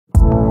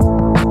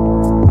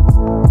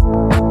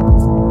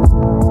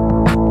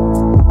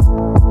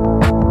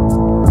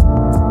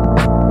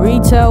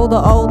retell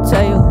the old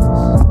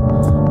tales.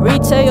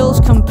 Retail's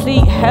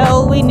complete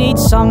hell, we need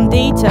some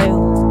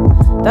detail.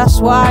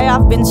 That's why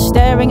I've been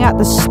staring at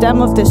the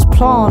stem of this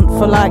plant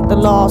for like the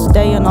last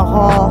day and a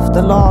half,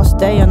 the last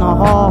day and a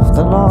half,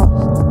 the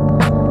last.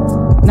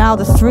 Now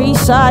the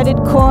three-sided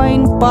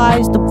coin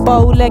buys the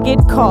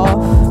bow-legged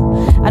calf,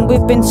 and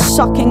we've been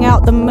sucking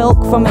out the milk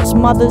from its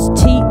mother's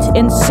teat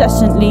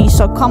incessantly.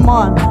 So come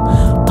on,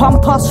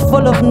 pump us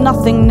full of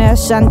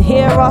nothingness and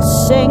hear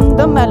us sing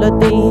the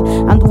melody,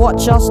 and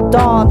watch us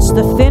dance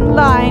the thin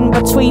line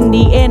between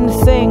the in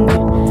thing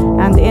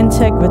and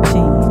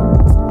integrity.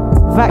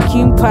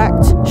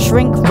 Vacuum-packed,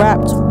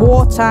 shrink-wrapped,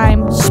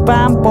 wartime,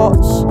 spam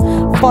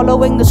bots,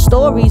 following the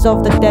stories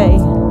of the day,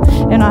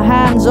 in a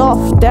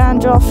hands-off,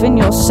 dandruff in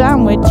your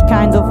sandwich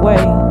kind of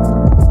way.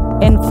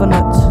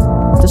 Infinite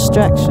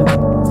distraction.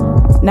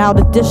 Now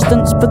the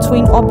distance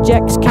between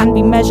objects can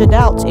be measured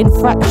out in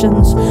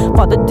fractions,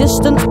 but the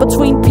distance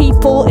between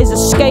people is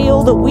a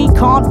scale that we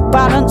can't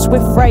balance,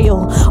 we're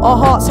frail. Our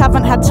hearts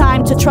haven't had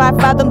time to try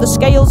fathom the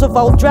scales of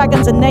old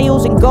dragons and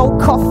nails in gold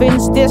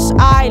coffins. This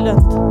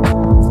island,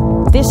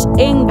 this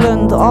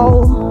England,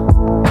 oh,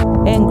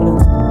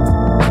 England.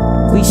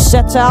 We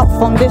set out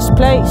from this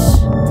place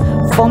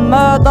for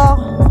murder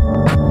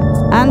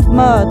and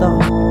murder,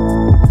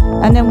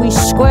 and then we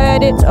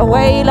squared it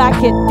away like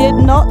it did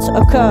not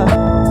occur.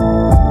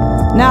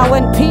 Now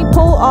when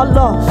people are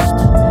lost,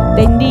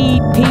 they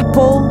need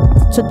people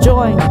to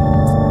join,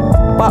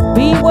 but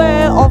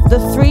beware of the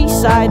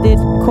three-sided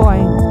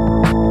coin.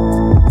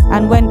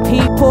 And when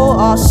people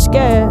are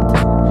scared,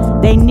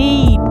 they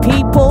need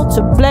people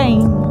to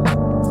blame,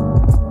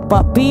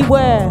 but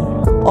beware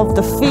of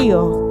the fear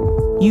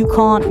you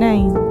can't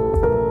name.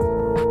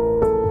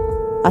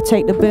 I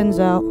take the bins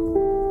out,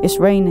 it's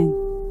raining.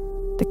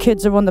 The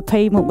kids are on the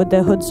pavement with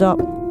their hoods up,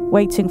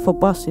 waiting for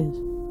buses.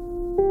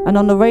 And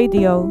on the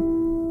radio,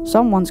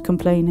 someone's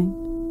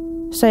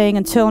complaining, saying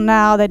until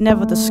now they'd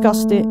never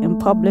discussed it in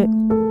public.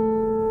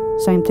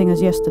 Same thing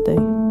as yesterday.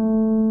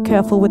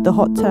 Careful with the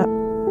hot tap,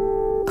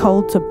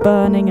 cold to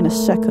burning in a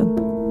second.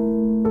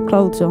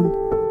 Clothes on,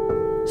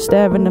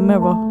 stare in the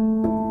mirror,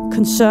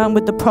 concerned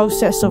with the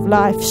process of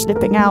life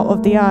slipping out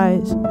of the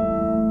eyes,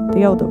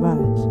 the odor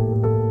rise.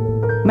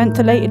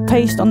 Mentholated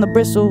paste on the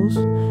bristles,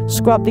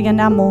 scrub the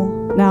enamel,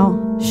 now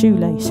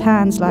shoelace,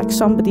 hands like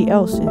somebody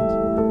else's.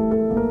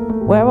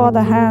 Where are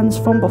the hands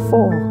from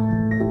before?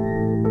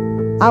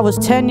 I was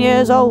 10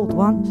 years old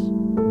once.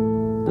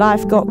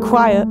 Life got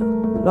quiet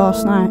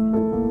last night.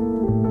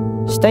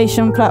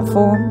 Station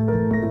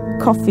platform,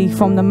 coffee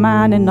from the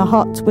man in the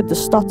hut with the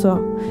stutter.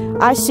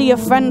 I see a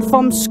friend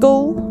from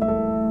school,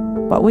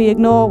 but we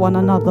ignore one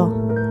another.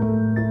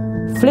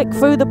 Flick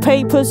through the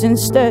papers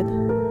instead.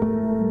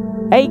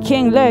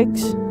 Aching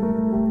legs,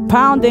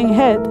 pounding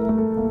head.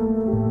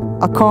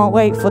 I can't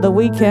wait for the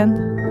weekend.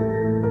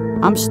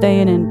 I'm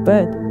staying in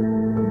bed.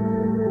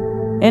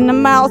 In the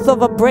mouth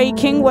of a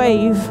breaking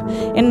wave,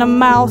 in the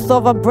mouth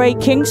of a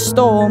breaking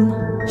storm,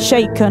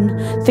 shaken,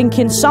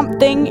 thinking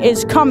something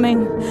is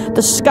coming.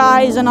 The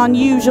sky's an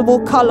unusual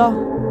color.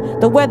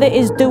 The weather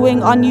is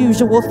doing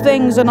unusual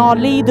things, and our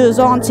leaders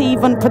aren't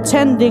even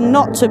pretending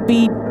not to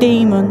be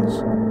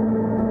demons.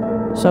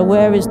 So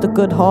where is the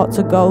good heart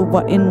to go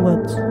but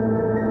inwards?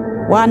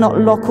 Why not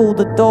lock all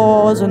the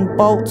doors and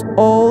bolt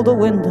all the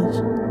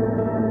windows?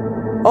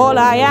 All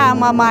I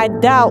am are my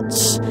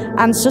doubts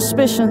and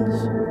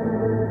suspicions.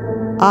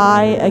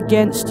 I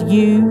against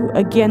you,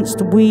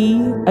 against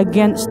we,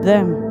 against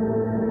them.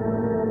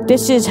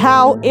 This is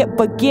how it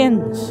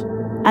begins,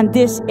 and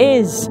this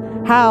is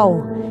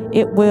how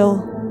it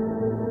will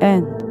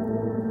end.